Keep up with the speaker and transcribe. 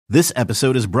This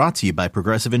episode is brought to you by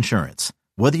Progressive Insurance.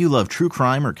 Whether you love true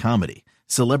crime or comedy,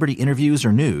 celebrity interviews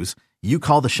or news, you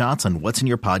call the shots on what's in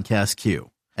your podcast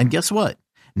queue. And guess what?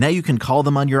 Now you can call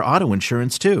them on your auto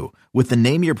insurance too with the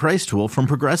Name Your Price tool from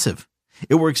Progressive.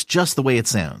 It works just the way it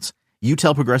sounds. You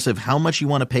tell Progressive how much you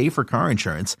want to pay for car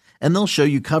insurance, and they'll show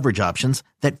you coverage options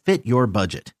that fit your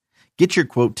budget. Get your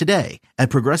quote today at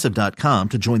Progressive.com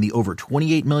to join the over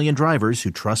 28 million drivers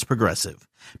who trust Progressive.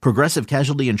 Progressive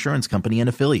Casualty Insurance Company and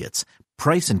Affiliates.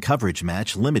 Price and coverage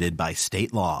match limited by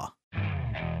state law.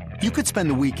 You could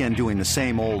spend the weekend doing the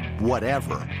same old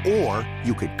whatever, or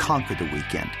you could conquer the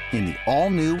weekend in the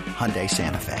all-new Hyundai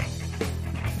Santa Fe.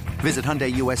 Visit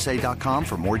HyundaiUSA.com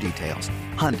for more details.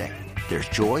 Hyundai, there's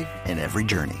joy in every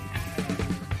journey.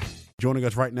 Joining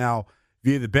us right now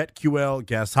via the BetQL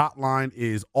guest hotline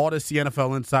is Odyssey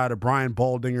NFL insider Brian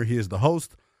Baldinger. He is the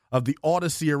host of the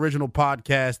Odyssey original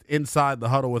podcast, Inside the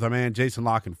Huddle, with our man Jason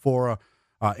Lockenfora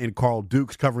and Carl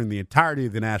Dukes, covering the entirety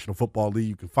of the National Football League.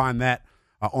 You can find that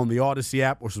on the Odyssey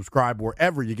app or subscribe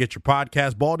wherever you get your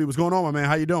podcast. Baldy, what's going on, my man?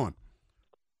 How you doing?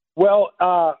 Well,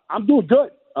 I'm doing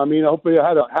good. I mean, I hope you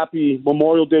had a happy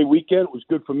Memorial Day weekend. It was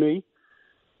good for me.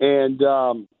 And,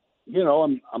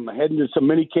 I'm heading to some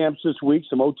mini camps this week,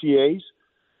 some OTAs.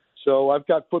 So I've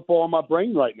got football on my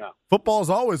brain right now. Football's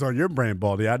always on your brain,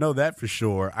 Baldy. I know that for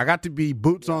sure. I got to be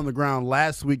boots on the ground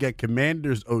last week at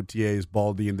Commanders OTAs,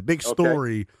 Baldy, and the big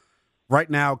story right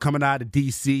now coming out of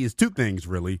D.C. is two things,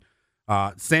 really.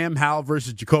 Sam Howell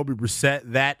versus Jacoby Brissett,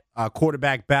 that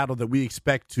quarterback battle that we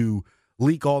expect to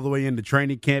leak all the way into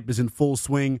training camp is in full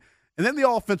swing. And then the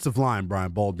offensive line,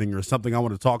 Brian Baldinger, is something I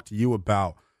want to talk to you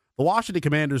about. The Washington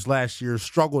Commanders last year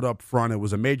struggled up front. It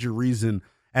was a major reason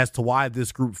as to why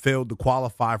this group failed to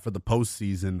qualify for the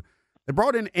postseason. They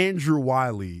brought in Andrew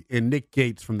Wiley and Nick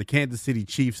Gates from the Kansas City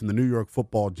Chiefs and the New York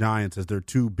Football Giants as their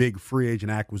two big free agent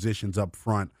acquisitions up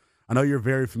front. I know you're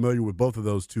very familiar with both of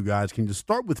those two guys. Can you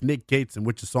start with Nick Gates and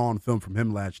what you saw on film from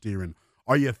him last year, and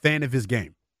are you a fan of his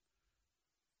game?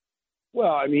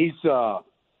 Well, I mean, he's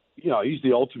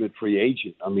the ultimate free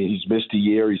agent. I mean, he's missed a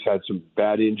year. He's had some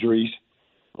bad injuries,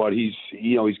 but he's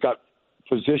got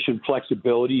position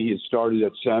flexibility. He has started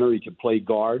at center. He can play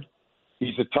guard.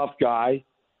 He's a tough guy.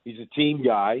 He's a team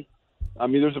guy. I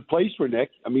mean, there's a place for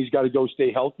Nick. I mean, he's got to go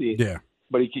stay healthy. Yeah.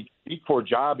 But he can compete for a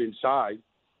job inside.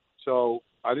 So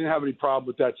I didn't have any problem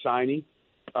with that signing.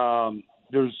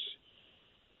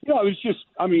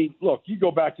 Look, you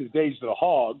go back to the days of the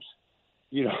Hogs,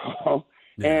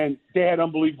 and they had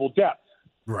unbelievable depth.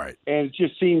 Right. And it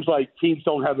just seems like teams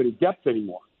don't have any depth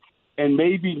anymore. And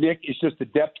maybe Nick is just a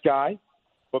depth guy,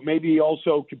 but maybe he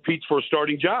also competes for a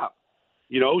starting job.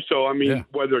 So, I mean,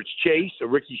 whether it's Chase or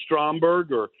Ricky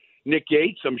Stromberg or Nick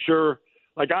Gates, I'm sure,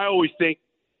 like I always think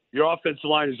your offensive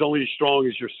line is only as strong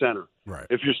as your center. Right.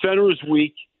 If your center is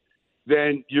weak,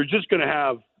 then you're just going to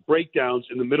have breakdowns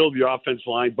in the middle of your offensive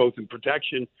line, both in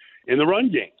protection and the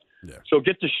run game. Yeah. So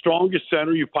get the strongest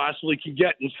center you possibly can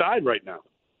get inside right now.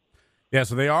 Yeah,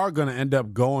 so they are going to end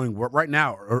up going right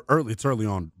now. It's early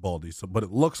on, Baldy. But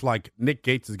it looks like Nick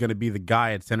Gates is going to be the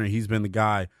guy at center. He's been the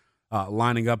guy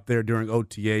lining up there during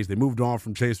OTAs. They moved on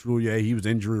from Chase Roulier. He was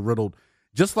injury riddled,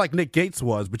 just like Nick Gates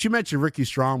was. But you mentioned Ricky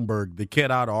Stromberg, the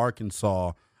kid out of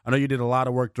Arkansas. I know you did a lot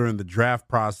of work during the draft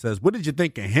process. What did you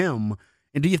think of him?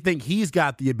 And do you think he's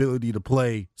got the ability to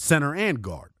play center and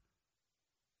guard?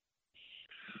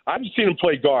 I've seen him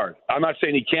play guard. I'm not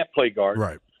saying he can't play guard,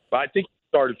 right? But I think he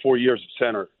started 4 years at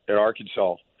center at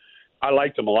Arkansas. I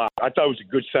liked him a lot. I thought it was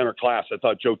a good center class. I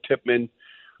thought Joe Tipman.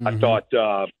 Mm-hmm. I thought,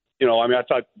 I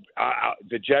thought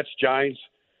the Jets, Giants,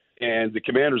 and the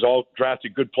Commanders all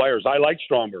drafted good players. I like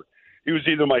Stromberg. He was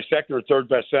either my second or third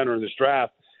best center in this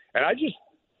draft, and I just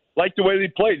like the way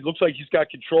they played. It looks like he's got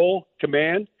control,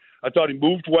 command. I thought he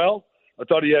moved well. I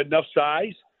thought he had enough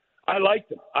size. I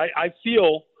liked him. I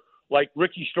feel like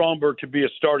Ricky Stromberg could be a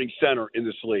starting center in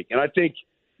this league, and I think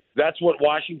that's what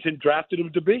Washington drafted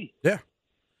him to be. Yeah.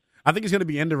 I think it's going to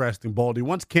be interesting, Baldy.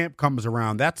 Once camp comes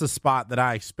around, that's a spot that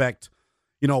I expect,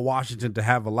 Washington to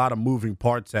have a lot of moving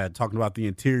parts at, talking about the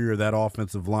interior of that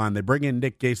offensive line. They bring in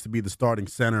Nick Gates to be the starting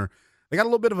center. They got a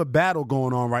little bit of a battle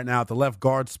going on right now at the left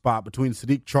guard spot between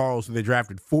Sadiq Charles, who they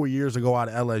drafted 4 years ago out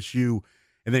of LSU,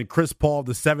 and then Chris Paul,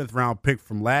 the 7th-round pick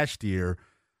from last year.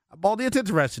 Baldy, it's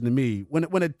interesting to me.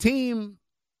 When a team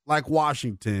like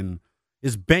Washington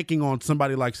is banking on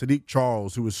somebody like Sadiq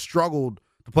Charles, who has struggled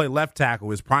to play left tackle,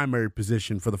 his primary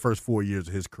position for the first 4 years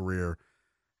of his career,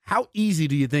 how easy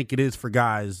do you think it is for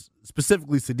guys,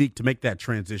 specifically Sadiq, to make that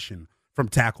transition from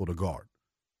tackle to guard?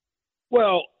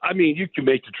 Well, I mean, you can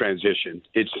make the transition.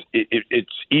 It's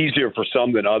easier for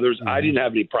some than others. Mm-hmm. I didn't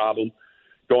have any problem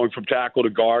going from tackle to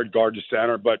guard to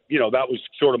center. But, that was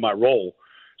sort of my role.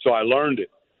 So I learned it.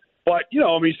 But,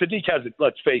 Sadiq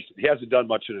let's face it, he hasn't done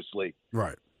much in this league.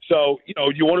 Right. So,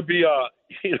 you want to be a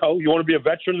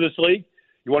veteran of this league,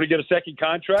 you want to get a second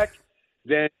contract,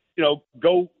 then,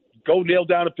 go nail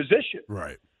down a position.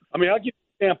 Right. I mean, I'll give you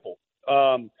an example.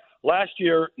 Last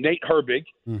year, Nate Herbig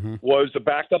was the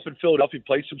backup in Philadelphia. He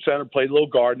played some center, played a little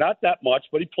guard, not that much,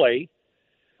 but he played.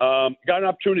 Got an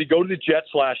opportunity to go to the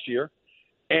Jets last year,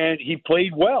 and he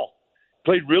played well.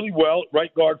 Played really well at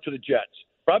right guard for the Jets.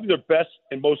 Probably their best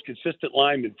and most consistent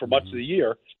lineman for much of the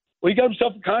year. Well, he got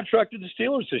himself a contract with the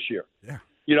Steelers this year. Yeah.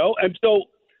 And so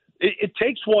it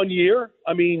takes 1 year.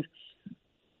 I mean,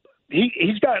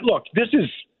 he's got – look, this is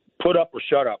put up or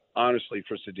shut up, honestly,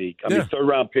 for Sadiq. I mean,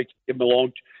 third-round pick, you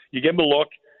give him a look.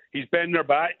 He's been there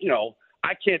by –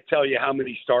 I can't tell you how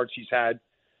many starts he's had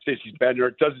since he's been there.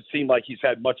 It doesn't seem like he's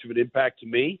had much of an impact to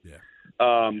me. Yeah.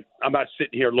 I'm not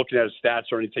sitting here looking at his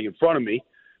stats or anything in front of me.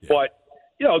 Yeah. But,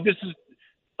 this is –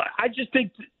 I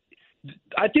think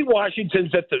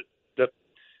Washington's at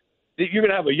you're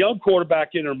going to have a young quarterback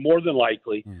in there more than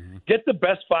likely. Get the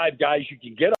best 5 guys you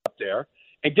can get up there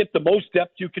and get the most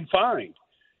depth you can find,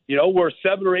 where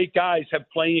 7 or 8 guys have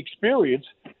playing experience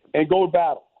and go to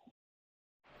battle.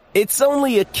 It's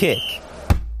only a kick,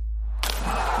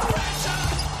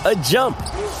 a jump,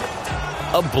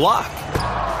 a block.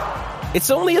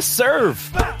 It's only a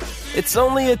serve. It's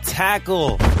only a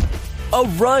tackle, a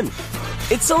run.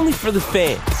 It's only for the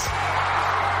fans.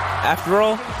 After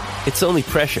all, it's only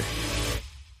pressure.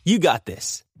 You got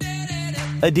this.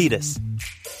 Adidas.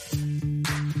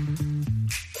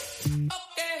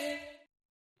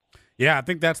 Yeah, I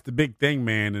think that's the big thing,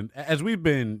 man. And as we've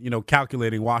been,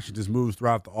 calculating Washington's moves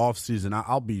throughout the offseason,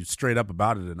 I'll be straight up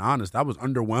about it and honest. I was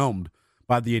underwhelmed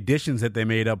by the additions that they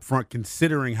made up front,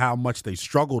 considering how much they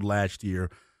struggled last year.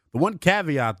 The one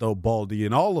caveat, though, Baldy,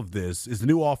 in all of this is the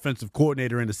new offensive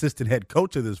coordinator and assistant head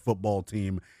coach of this football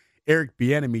team, Eric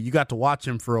Bieniemy. You got to watch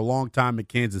him for a long time in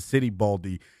Kansas City,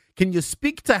 Baldy. Can you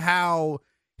speak to how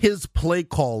his play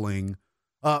calling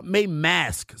may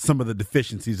mask some of the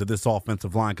deficiencies of this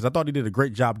offensive line? Because I thought he did a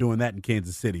great job doing that in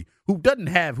Kansas City, who didn't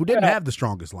have the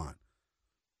strongest line.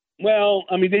 Well,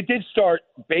 I mean, they did start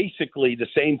basically the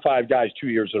same 5 guys 2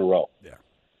 years in a row. Yeah.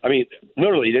 I mean,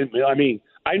 literally.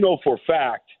 I know for a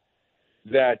fact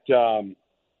that,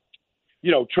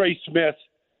 Trey Smith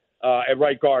at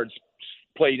right guards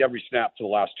played every snap for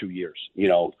the last 2 years.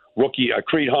 Rookie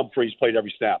Creed Humphreys played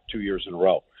every snap 2 years in a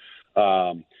row.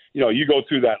 You go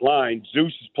through that line,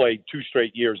 Zeus has played 2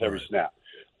 straight years every snap.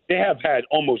 They have had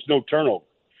almost no turnover.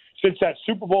 Since that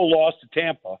Super Bowl loss to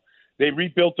Tampa, they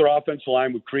rebuilt their offensive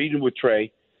line with Creed and with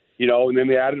Trey, and then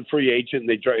they added a free agent,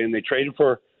 and they traded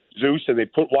for Zeus, and they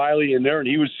put Wiley in there, and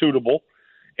he was suitable.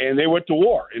 And they went to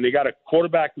war, and they got a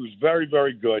quarterback who's very,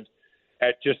 very good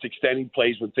at just extending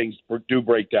plays when things do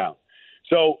break down.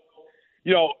 So,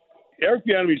 Eric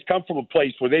Bieniemy's come from a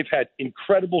place where they've had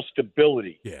incredible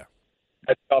stability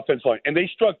at the offensive line, and they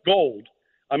struck gold.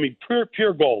 I mean,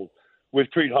 pure gold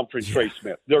with Creed Humphrey and Trey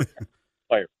Smith. They're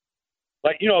players,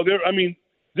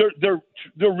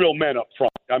 they're real men up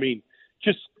front. I mean,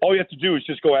 just all you have to do is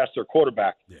just go ask their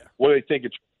quarterback what do they think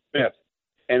of Smith.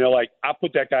 And they're like, I'll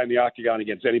put that guy in the octagon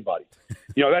against anybody.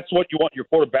 That's what you want your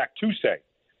quarterback to say.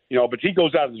 But he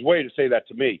goes out of his way to say that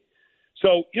to me.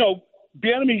 So,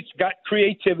 Bieniemy's got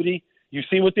creativity. You've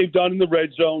seen what they've done in the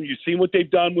red zone. You've seen what they've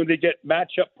done when they get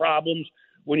matchup problems,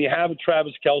 when you have a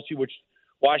Travis Kelce, which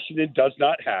Washington does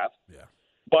not have. Yeah.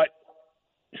 But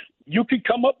you could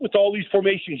come up with all these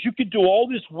formations. You could do all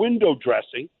this window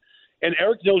dressing, and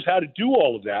Eric knows how to do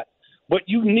all of that. But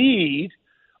you need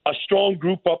a strong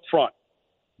group up front.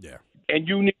 Yeah. And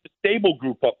you need a stable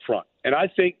group up front. And I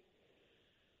think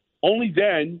only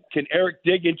then can Eric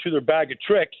dig into their bag of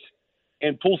tricks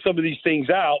and pull some of these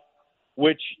things out,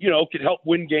 which, could help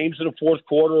win games in the fourth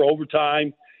quarter,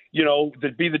 overtime,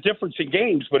 that'd be the difference in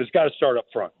games, but it's got to start up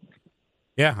front.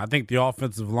 Yeah, I think the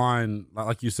offensive line,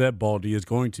 like you said, Baldy, is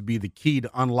going to be the key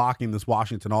to unlocking this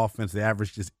Washington offense. They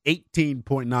averaged just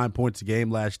 18.9 points a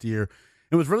game last year.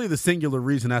 It was really the singular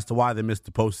reason as to why they missed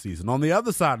the postseason. On the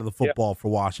other side of the football for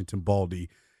Washington, Baldy,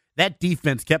 that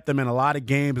defense kept them in a lot of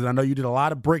games, and I know you did a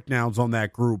lot of breakdowns on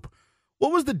that group.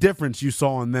 What was the difference you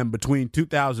saw in them between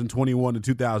 2021 and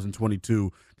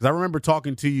 2022? Because I remember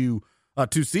talking to you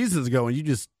 2 seasons ago, and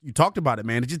you talked about it,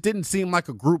 man. It just didn't seem like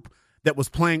a group that was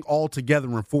playing all together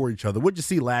and for each other. What did you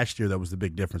see last year that was the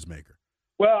big difference maker?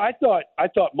 Well, I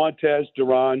thought Montez,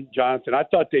 Duran, Jonathan, I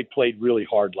thought they played really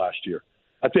hard last year.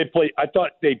 I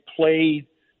thought they played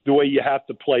the way you have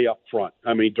to play up front.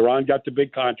 I mean, Duran got the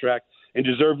big contract, and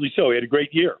deservedly so. He had a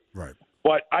great year. Right.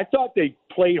 But I thought they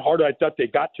played harder. I thought they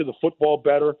got to the football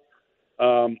better.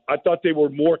 I thought they were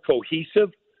more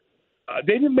cohesive.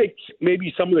 They didn't make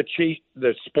maybe some of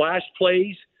the splash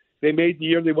plays they made the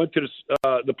year they went to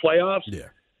the playoffs. Yeah.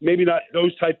 Maybe not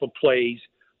those type of plays,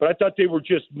 but I thought they were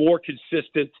just more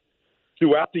consistent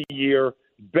throughout the year,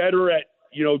 better at,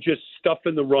 just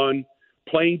stuffing the run,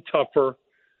 playing tougher.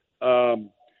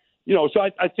 So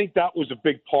I think that was a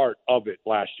big part of it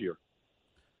last year.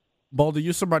 Baldy,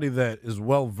 you're somebody that is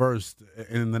well-versed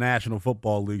in the National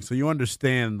Football League, so you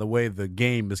understand the way the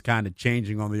game is kind of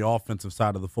changing on the offensive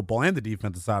side of the football and the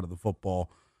defensive side of the football.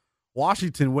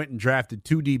 Washington went and drafted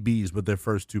 2 DBs with their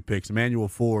first 2 picks, Emmanuel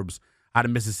Forbes out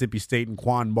of Mississippi State and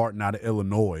Quan Martin out of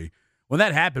Illinois. When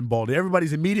that happened, Baldy,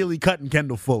 everybody's immediately cutting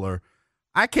Kendall Fuller.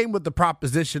 I came with the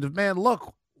proposition of, man,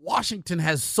 look, Washington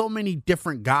has so many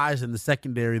different guys in the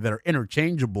secondary that are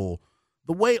interchangeable.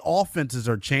 The way offenses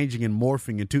are changing and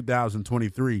morphing in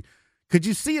 2023, could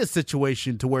you see a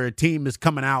situation to where a team is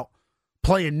coming out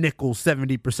playing nickel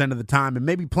 70% of the time and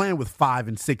maybe playing with 5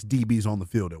 and 6 DBs on the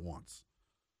field at once?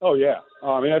 Oh yeah,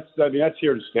 that's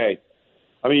here to stay.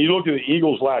 You look at the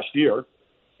Eagles last year,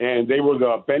 and they were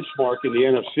the benchmark in the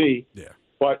NFC. Yeah.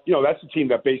 But that's a team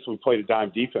that basically played a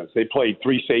dime defense. They played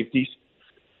 3 safeties.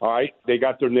 All right, they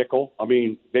got their nickel.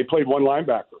 They played 1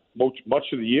 linebacker much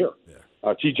of the year.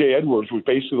 Yeah. T.J. Edwards was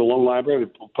basically the lone linebacker.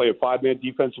 They played a 5-man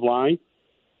defensive line,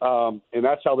 and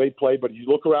that's how they play. But you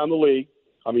look around the league,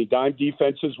 dime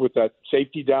defenses with that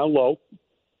safety down low,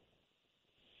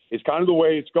 it's kind of the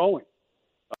way it's going.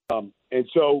 And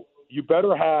so you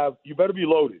better be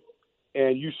loaded.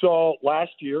 And you saw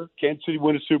last year Kansas City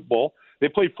win a Super Bowl. They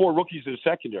played 4 rookies in the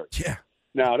secondary. Yeah.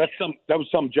 Now that was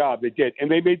some job they did, and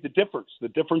they made the difference. The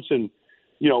difference in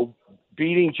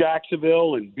beating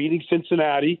Jacksonville and beating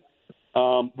Cincinnati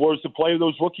was the play of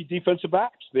those rookie defensive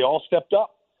backs. They all stepped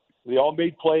up. They all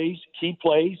made plays, key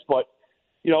plays. But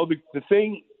the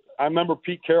thing I remember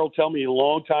Pete Carroll telling me a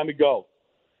long time ago,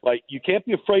 you can't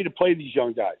be afraid to play these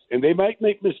young guys, and they might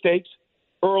make mistakes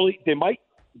early. They might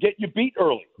get you beat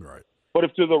early. Right. But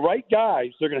if they're the right guys,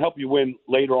 they're going to help you win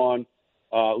later on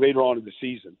in the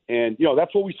season. And,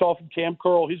 that's what we saw from Cam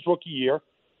Curl his rookie year.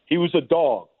 He was a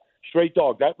dog, straight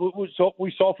dog. That was what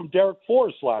we saw from Derek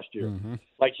Forrest last year. Mm-hmm.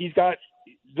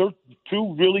 They're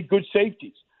 2 really good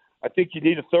safeties. I think you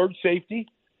need a 3rd safety,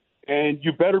 and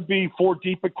you better be 4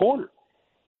 deep at corner.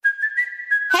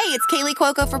 Hey, it's Kaylee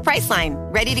Cuoco for Priceline.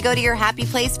 Ready to go to your happy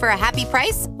place for a happy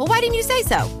price? Well, why didn't you say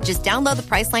so? Just download the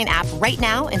Priceline app right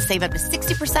now and save up to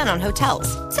 60% on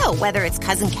hotels. So whether it's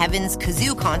Cousin Kevin's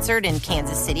Kazoo Concert in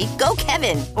Kansas City, go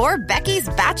Kevin, or Becky's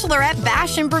Bachelorette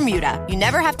Bash in Bermuda, you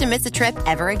never have to miss a trip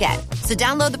ever again. So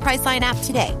download the Priceline app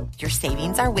today. Your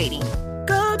savings are waiting.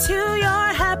 Go to your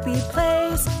happy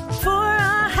place for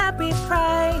a happy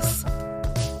price.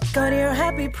 Go to your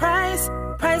happy price,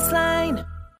 Priceline.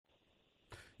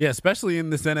 Yeah, especially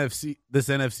in this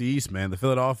NFC East, man. The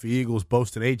Philadelphia Eagles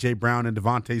boasted A.J. Brown and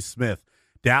Devontae Smith.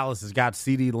 Dallas has got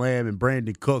CeeDee Lamb and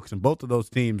Brandon Cooks, and both of those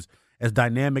teams, as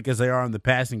dynamic as they are in the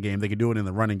passing game, they can do it in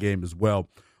the running game as well.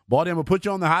 Baldy, I'm going to put you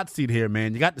on the hot seat here,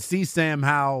 man. You got to see Sam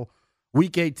Howell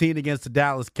Week 18 against the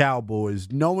Dallas Cowboys.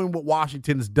 Knowing what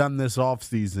Washington has done this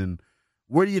offseason,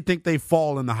 where do you think they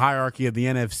fall in the hierarchy of the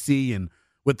NFC? And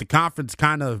with the conference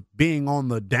kind of being on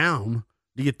the down,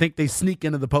 do you think they sneak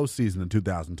into the postseason in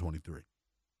 2023?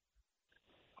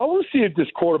 I want to see if this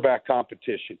quarterback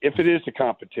competition, if it is a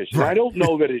competition. Right. I don't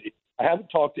know that it is. I haven't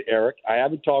talked to Eric. I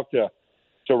haven't talked to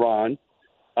Ron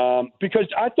because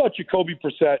I thought Jacoby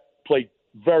Brissett played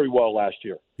very well last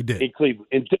year. He did. In Cleveland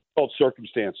in difficult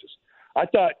circumstances. I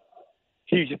thought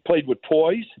he played with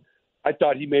poise. I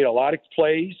thought he made a lot of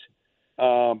plays.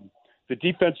 The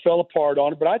defense fell apart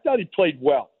on him, but I thought he played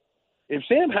well. If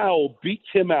Sam Howell beats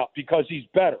him out because he's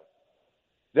better,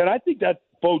 then I think that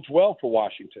bodes well for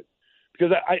Washington.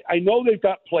 Because I know they've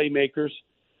got playmakers.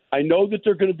 I know that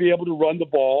they're going to be able to run the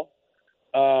ball,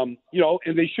 and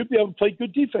they should be able to play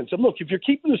good defense. And look, if you're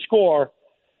keeping the score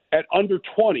at under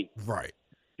 20, right,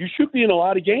 you should be in a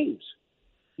lot of games.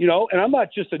 And I'm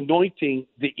not just anointing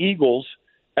the Eagles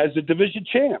as the division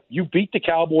champ. You beat the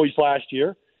Cowboys last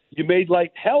year. You made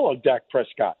like hell of Dak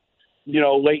Prescott,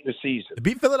 late in the season. They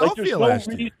beat Philadelphia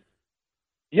last year.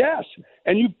 Yes,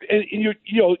 and you're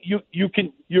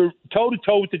toe to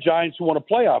toe with the Giants who won a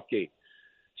playoff game.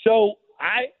 So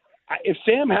if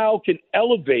Sam Howell can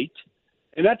elevate,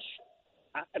 and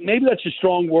maybe that's a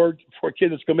strong word for a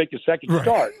kid that's going to make a second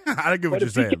start. I don't get what you're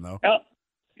saying though.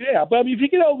 Yeah, but if you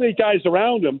can elevate guys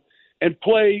around him and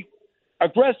play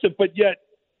aggressive, but yet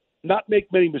not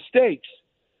make many mistakes,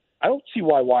 I don't see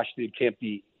why Washington can't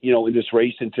be in this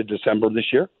race into December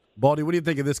this year. Baldy, what do you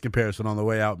think of this comparison on the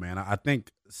way out, man? I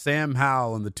think Sam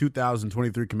Howell and the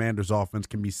 2023 Commanders offense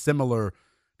can be similar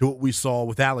to what we saw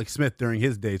with Alex Smith during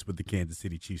his days with the Kansas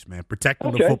City Chiefs, man.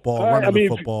 Protecting the football, running the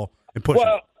football, and pushing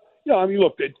it. I mean,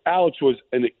 look, Alex was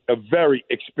a very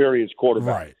experienced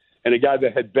quarterback, right, and a guy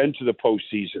that had been to the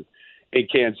postseason in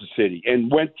Kansas City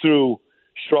and went through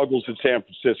struggles in San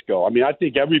Francisco. I mean, I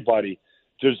think everybody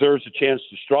deserves a chance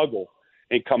to struggle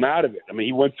and come out of it. I mean,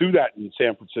 he went through that in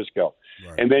San Francisco,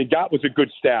 right, and then got with a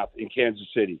good staff in Kansas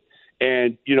City,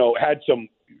 and had some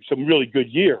really good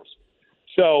years.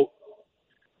 So,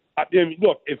 I mean,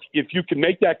 look, if you can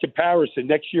make that comparison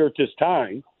next year at this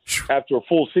time after a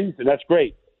full season, that's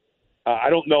great.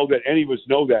 I don't know that any of us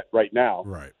know that right now,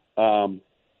 right? And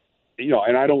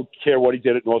I don't care what he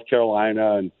did at North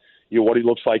Carolina and what he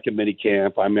looks like in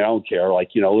minicamp. I mean, I don't care. Like,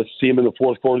 let's see him in the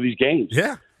fourth quarter of these games.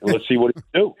 Yeah, and let's see what he can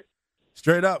do.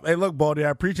 Straight up. Hey, look, Baldy,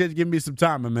 I appreciate you giving me some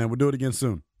time, my man. We'll do it again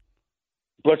soon.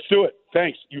 Let's do it.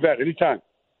 Thanks. You bet. Anytime.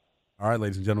 All right,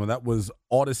 ladies and gentlemen, that was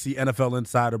Odyssey NFL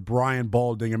insider Brian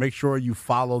Baldinger. Make sure you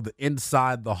follow the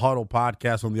Inside the Huddle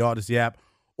podcast on the Odyssey app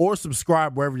or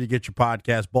subscribe wherever you get your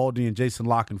podcast. Baldy and Jason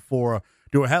Locke and Fora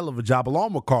do a hell of a job,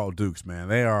 along with Carl Dukes, man.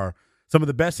 They are some of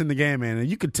the best in the game, man. And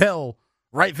you could tell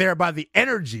right there by the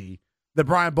energy that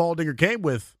Brian Baldinger came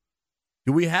with.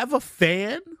 Do we have a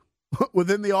fan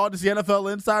within the Odyssey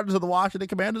NFL insiders of the Washington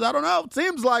Commanders? I don't know. It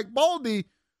seems like Baldy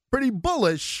pretty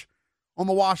bullish on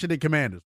the Washington Commanders.